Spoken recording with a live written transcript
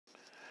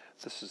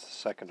This is the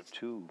second of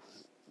two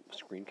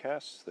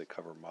screencasts that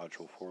cover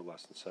Module 4,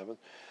 Lesson 7.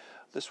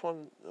 This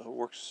one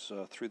works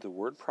through the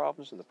word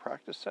problems in the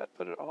practice set,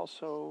 but it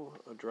also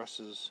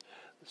addresses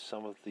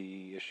some of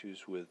the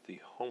issues with the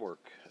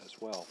homework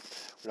as well.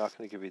 We're not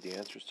going to give you the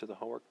answers to the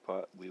homework,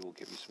 but we will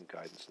give you some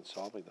guidance in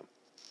solving them.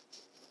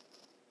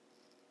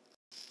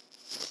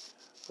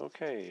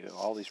 Okay,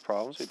 all these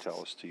problems, they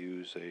tell us to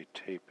use a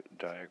tape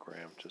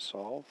diagram to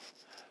solve.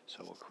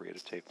 So we'll create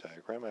a tape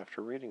diagram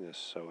after reading this.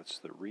 So it's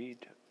the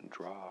read,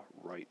 draw,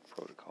 write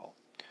protocol.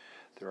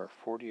 There are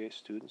 48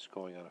 students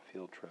going on a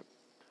field trip.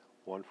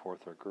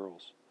 1/4 are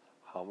girls.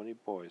 How many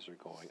boys are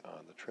going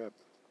on the trip?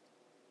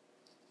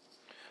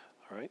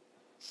 All right,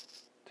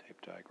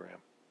 tape diagram.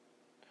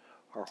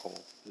 Our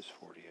whole is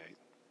 48.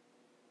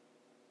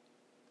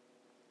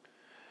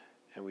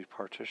 And we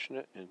partition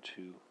it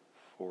into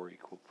 4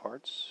 equal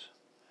parts.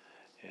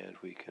 And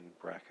we can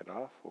bracket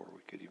off, or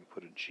we could even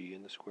put a G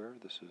in the square.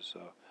 This is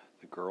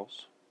the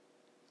girls.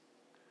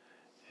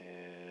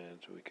 And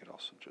we could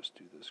also just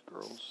do this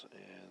girls,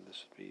 and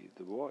this would be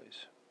the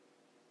boys.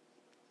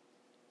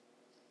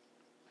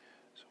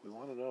 So we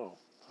want to know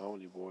how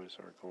many boys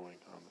are going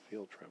on the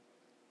field trip.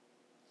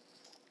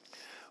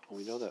 Well,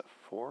 we know that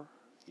 4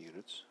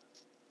 units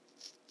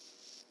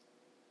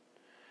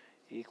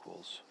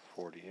equals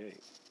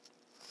 48.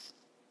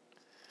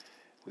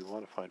 We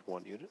want to find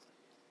 1 unit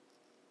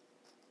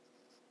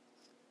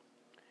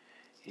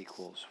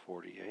equals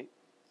 48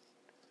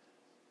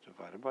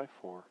 divided by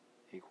 4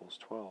 equals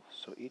 12.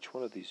 So each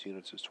one of these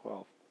units is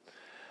 12.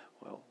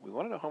 Well, we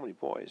want to know how many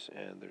boys,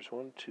 and there's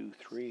 1, 2,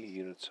 3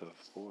 units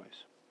of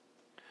boys.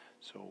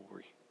 So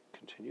we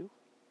continue.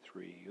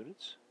 3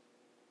 units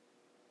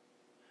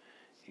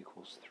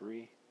equals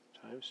 3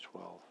 times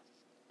 12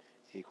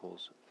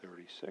 equals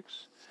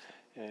 36.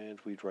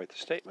 And we'd write the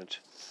statement,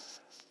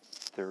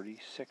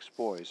 36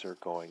 boys are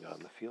going on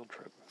the field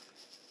trip.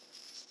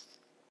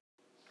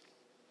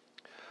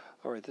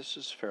 All right, this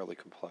is fairly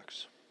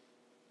complex.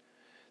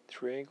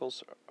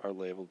 Triangles are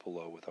labeled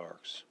below with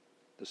arcs.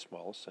 The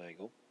smallest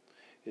angle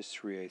is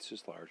 3/8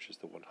 as large as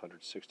the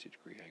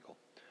 160-degree angle.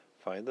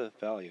 Find the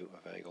value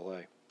of angle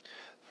A.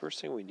 First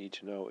thing we need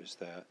to know is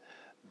that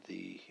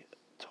the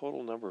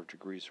total number of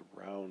degrees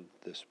around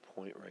this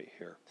point right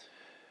here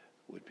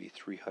would be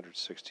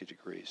 360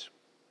 degrees.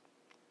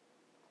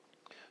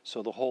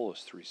 So the whole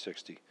is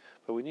 360,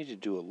 but we need to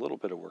do a little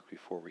bit of work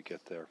before we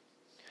get there.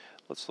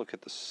 Let's look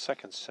at the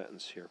second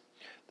sentence here.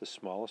 The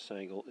smallest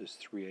angle is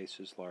 3/8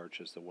 as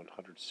large as the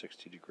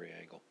 160-degree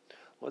angle.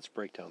 Let's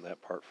break down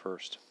that part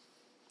first.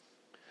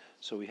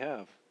 So we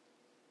have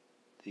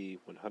the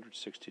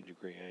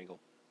 160-degree angle.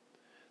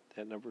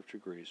 That number of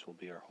degrees will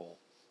be our whole.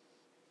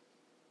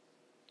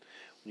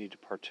 We need to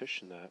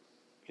partition that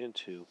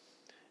into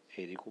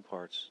 8 equal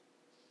parts.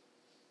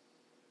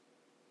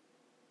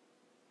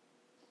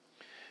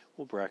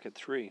 We'll bracket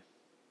 3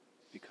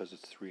 because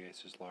it's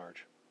 3/8 as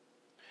large.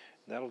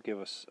 And that'll give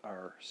us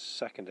our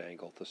second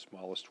angle, the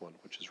smallest one,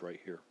 which is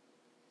right here.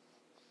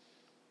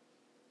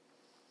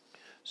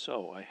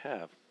 So I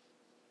have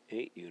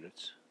 8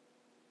 units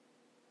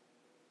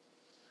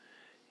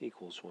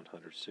equals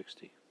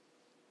 160.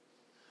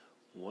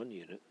 1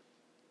 unit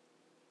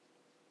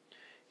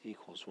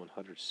equals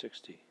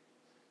 160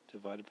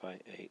 divided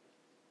by 8,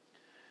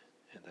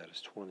 and that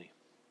is 20.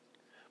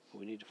 But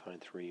we need to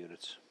find 3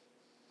 units.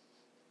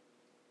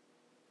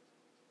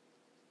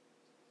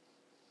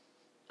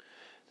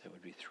 That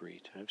would be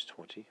 3 times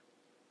 20,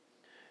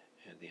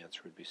 and the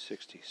answer would be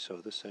 60. So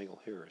this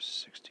angle here is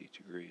 60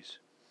 degrees.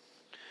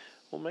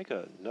 We'll make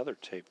another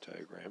tape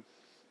diagram.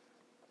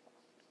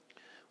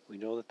 We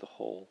know that the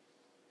whole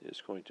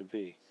is going to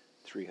be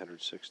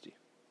 360.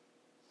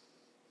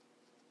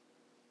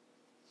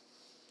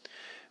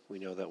 We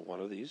know that one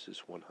of these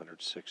is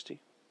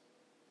 160,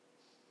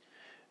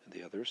 and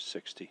the other is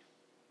 60.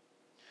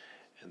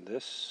 And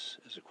this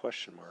is a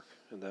question mark,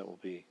 and that will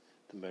be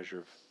the measure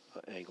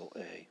of angle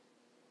A.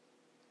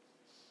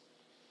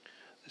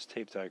 This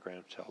tape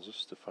diagram tells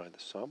us to find the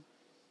sum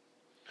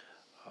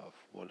of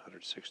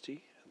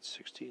 160 and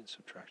 60 and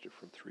subtract it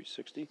from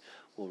 360.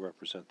 We'll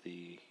represent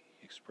the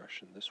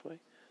expression this way,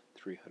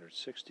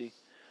 360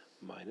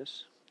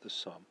 minus the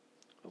sum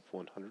of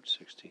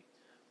 160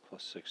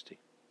 plus 60.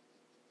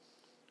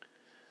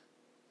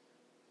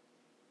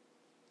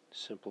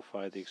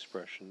 Simplify the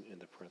expression in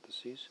the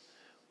parentheses.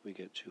 We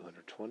get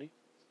 220,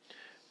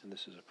 and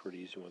this is a pretty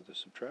easy one to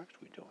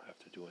subtract. We don't have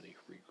to do any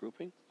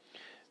regrouping.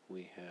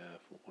 We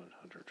have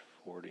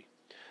 140.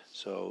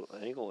 So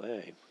angle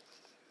A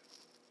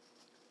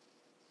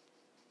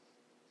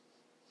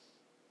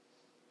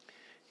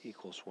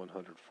equals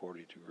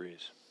 140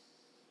 degrees.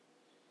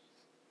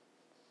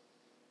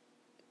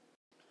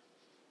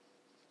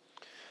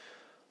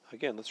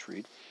 Again, let's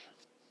read.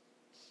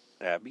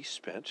 Abby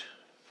spent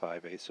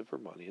 5/8 of her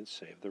money and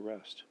saved the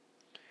rest.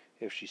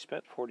 If she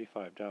spent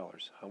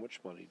 $45, how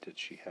much money did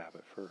she have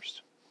at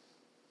first?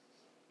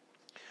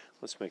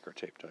 Let's make our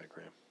tape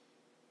diagram.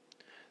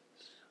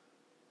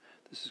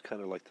 This is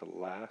kind of like the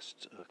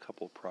last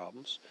couple of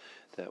problems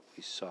that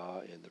we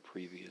saw in the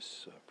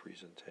previous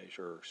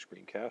presentation or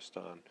screencast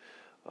on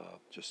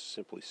just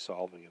simply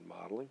solving and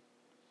modeling.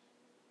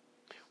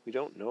 We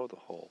don't know the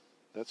whole.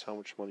 That's how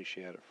much money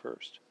she had at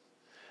first.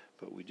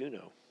 But we do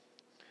know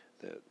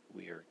that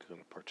we are going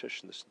to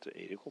partition this into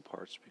 8 equal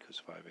parts because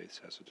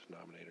 5/8 has a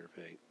denominator of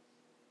 8.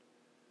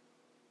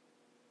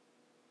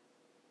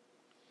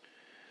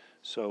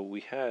 So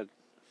we had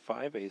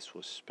 5/8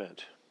 was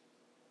spent.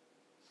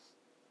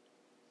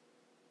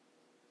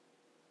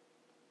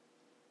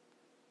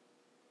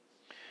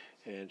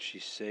 And she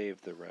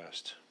saved the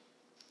rest.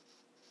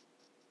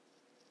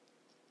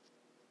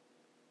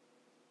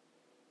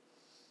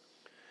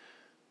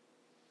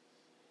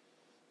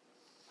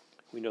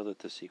 We know that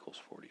this equals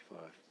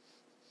 45.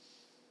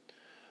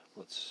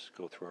 Let's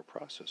go through our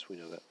process. We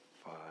know that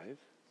 5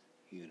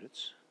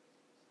 units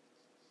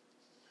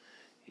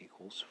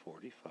equals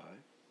 45.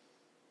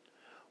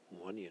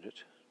 1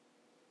 unit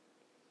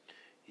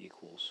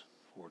equals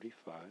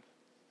 45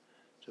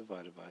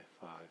 divided by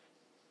 5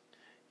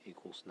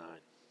 equals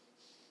 9.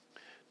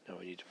 Now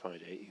we need to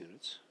find 8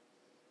 units.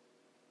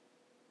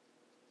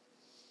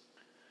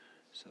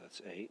 So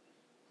that's 8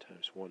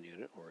 times 1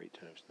 unit, or 8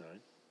 times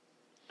 9,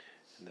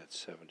 and that's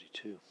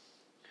 72.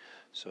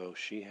 So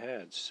she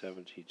had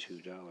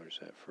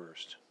 $72 at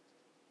first.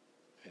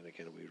 And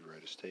again, we would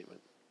write a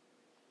statement.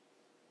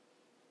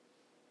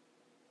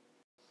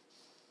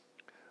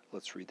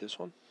 Let's read this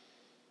one.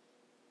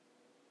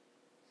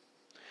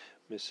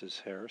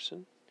 Mrs.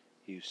 Harrison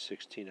used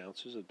 16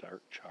 ounces of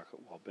dark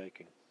chocolate while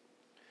baking.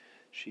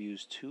 She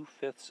used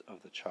 2/5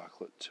 of the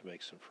chocolate to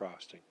make some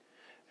frosting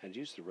and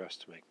used the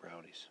rest to make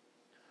brownies.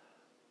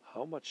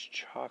 How much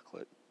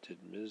chocolate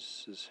did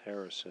Mrs.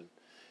 Harrison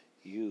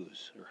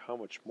use, or how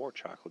much more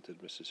chocolate did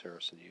Mrs.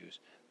 Harrison use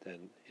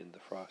than in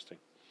the frosting?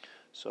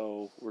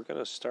 So we're going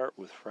to start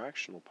with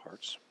fractional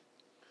parts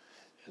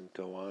and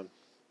go on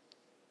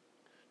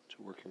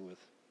to working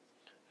with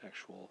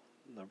actual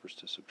numbers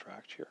to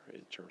subtract here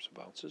in terms of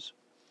ounces.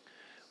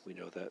 We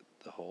know that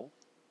the whole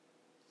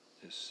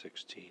is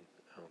 16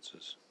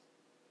 ounces.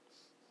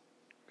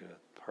 We're going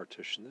to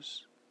partition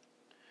this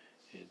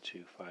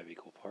into 5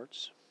 equal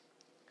parts.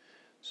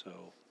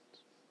 So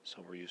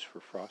some were used for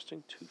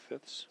frosting,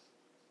 2/5,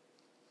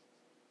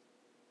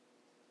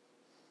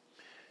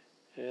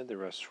 and the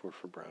rest were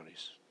for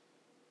brownies.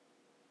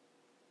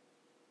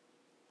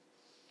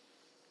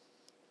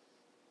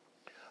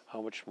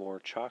 How much more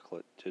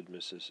chocolate did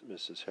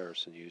Mrs.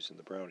 Harrison use in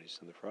the brownies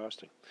and the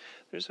frosting?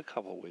 There's a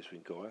couple of ways we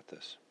can go at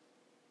this.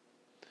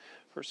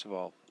 First of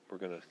all, we're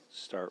going to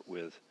start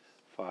with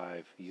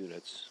 5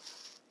 units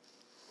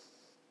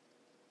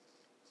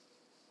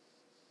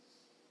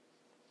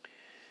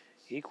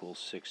equals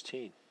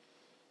 16.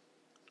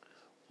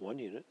 1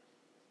 unit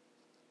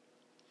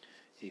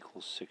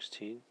equals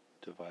 16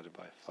 divided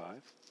by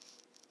 5,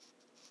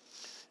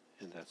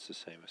 and that's the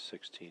same as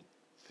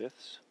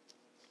 16/5,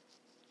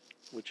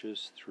 which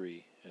is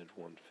 3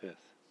 1/5.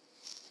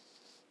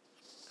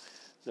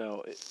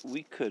 Now,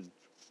 we could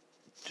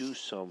do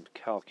some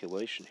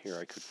calculation here.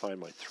 I could find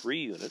my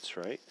 3 units,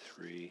 right?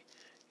 3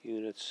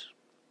 units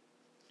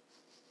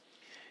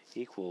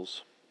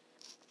equals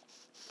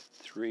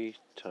 3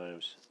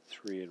 times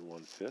 3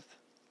 1/5,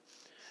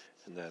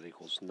 and that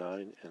equals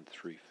 9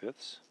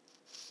 3/5.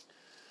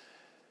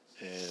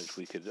 And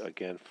we could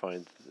again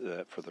find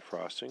that for the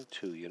frosting,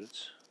 2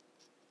 units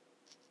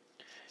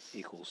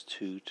equals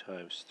 2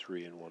 times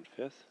 3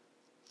 1/5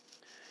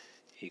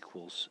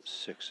 equals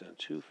 6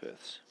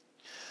 2/5.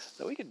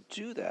 Now we could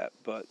do that,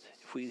 but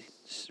if we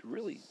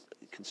really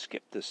can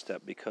skip this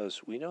step,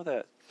 because we know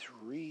that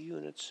 3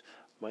 units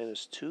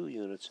minus 2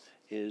 units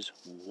is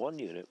 1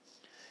 unit,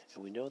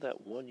 and we know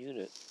that 1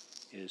 unit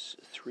is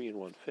 3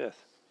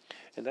 1/5.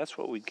 And that's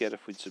what we'd get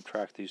if we'd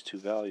subtract these two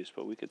values,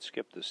 but we could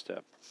skip this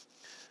step.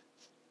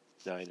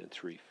 9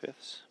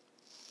 3/5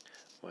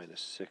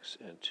 minus 6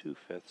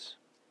 2/5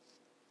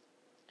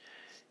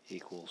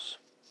 equals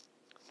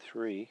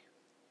 3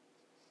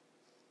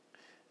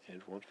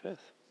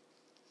 1/5.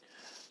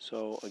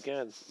 So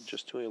again,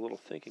 just doing a little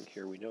thinking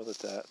here, we know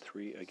that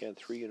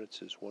 3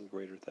 units is 1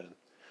 greater than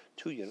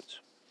 2 units,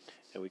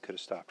 and we could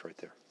have stopped right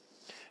there.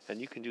 And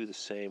you can do the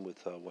same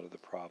with one of the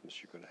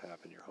problems you're going to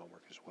have in your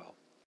homework as well.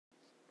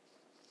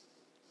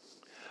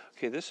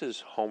 Okay, this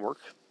is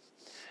homework,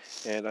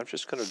 and I'm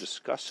just going to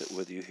discuss it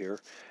with you here.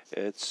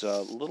 It's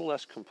a little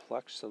less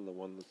complex than the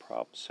one in the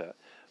problem set,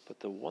 but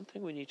the one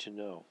thing we need to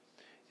know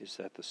is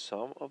that the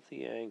sum of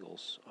the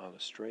angles on a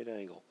straight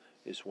angle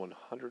is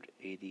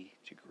 180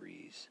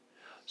 degrees.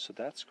 So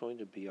that's going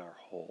to be our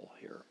whole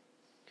here.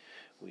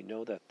 We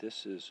know that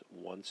this is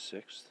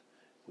 1/6.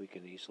 We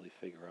can easily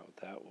figure out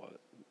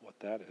what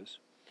that is.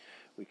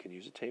 We can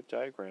use a tape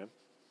diagram,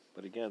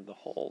 but again, the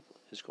whole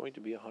is going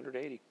to be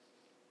 180.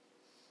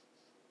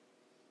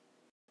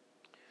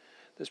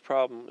 This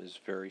problem is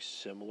very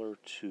similar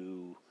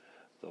to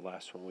the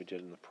last one we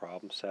did in the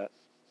problem set.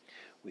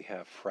 We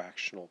have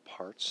fractional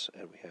parts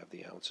and we have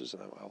the ounces,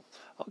 and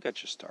I'll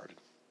get you started.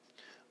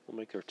 We'll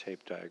make our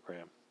tape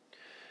diagram.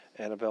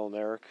 Annabelle and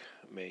Eric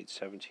made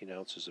 17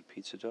 ounces of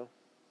pizza dough.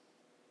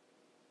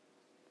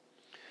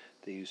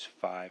 They used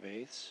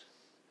 5/8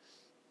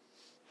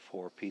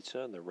 for pizza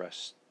and the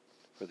rest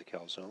for the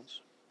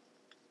calzones.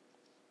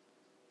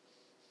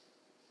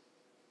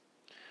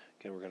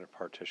 Again, we're going to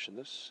partition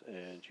this,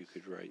 and you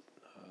could write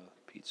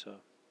pizza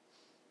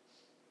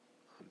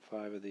on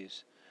 5 of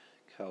these,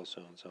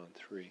 calzones on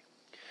 3.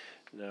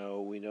 Now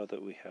we know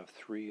that we have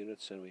 3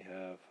 units and we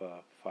have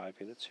 5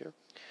 units here.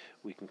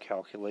 We can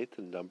calculate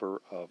the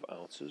number of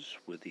ounces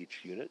with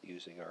each unit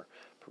using our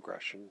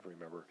progression.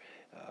 Remember,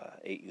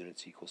 8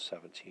 units equals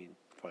 17.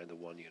 Find the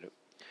 1 unit.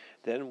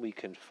 Then we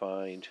can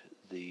find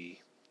the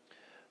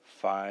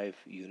 5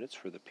 units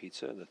for the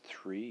pizza and the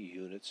 3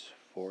 units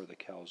for the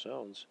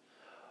calzones.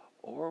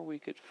 Or we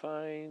could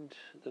find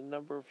the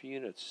number of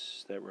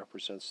units that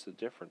represents the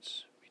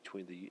difference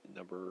between the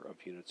number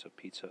of units of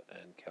pizza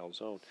and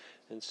calzone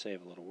and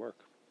save a little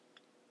work.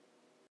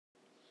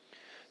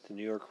 The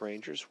New York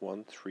Rangers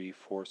won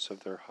 3/4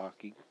 of their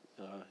hockey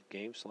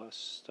games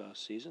last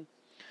season.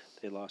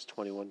 They lost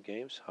 21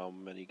 games. How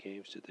many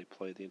games did they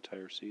play the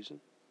entire season?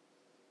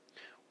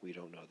 We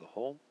don't know the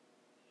whole.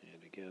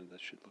 And again,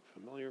 that should look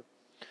familiar.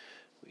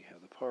 We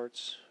have the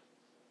parts.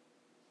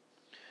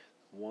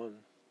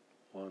 1,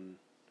 1,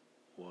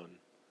 1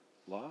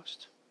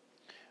 lost.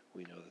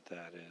 We know that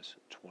that is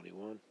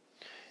 21.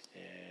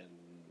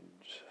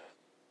 And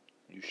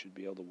you should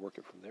be able to work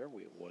it from there.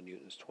 1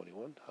 unit is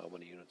 21. How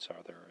many units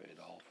are there in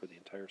all for the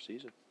entire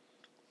season?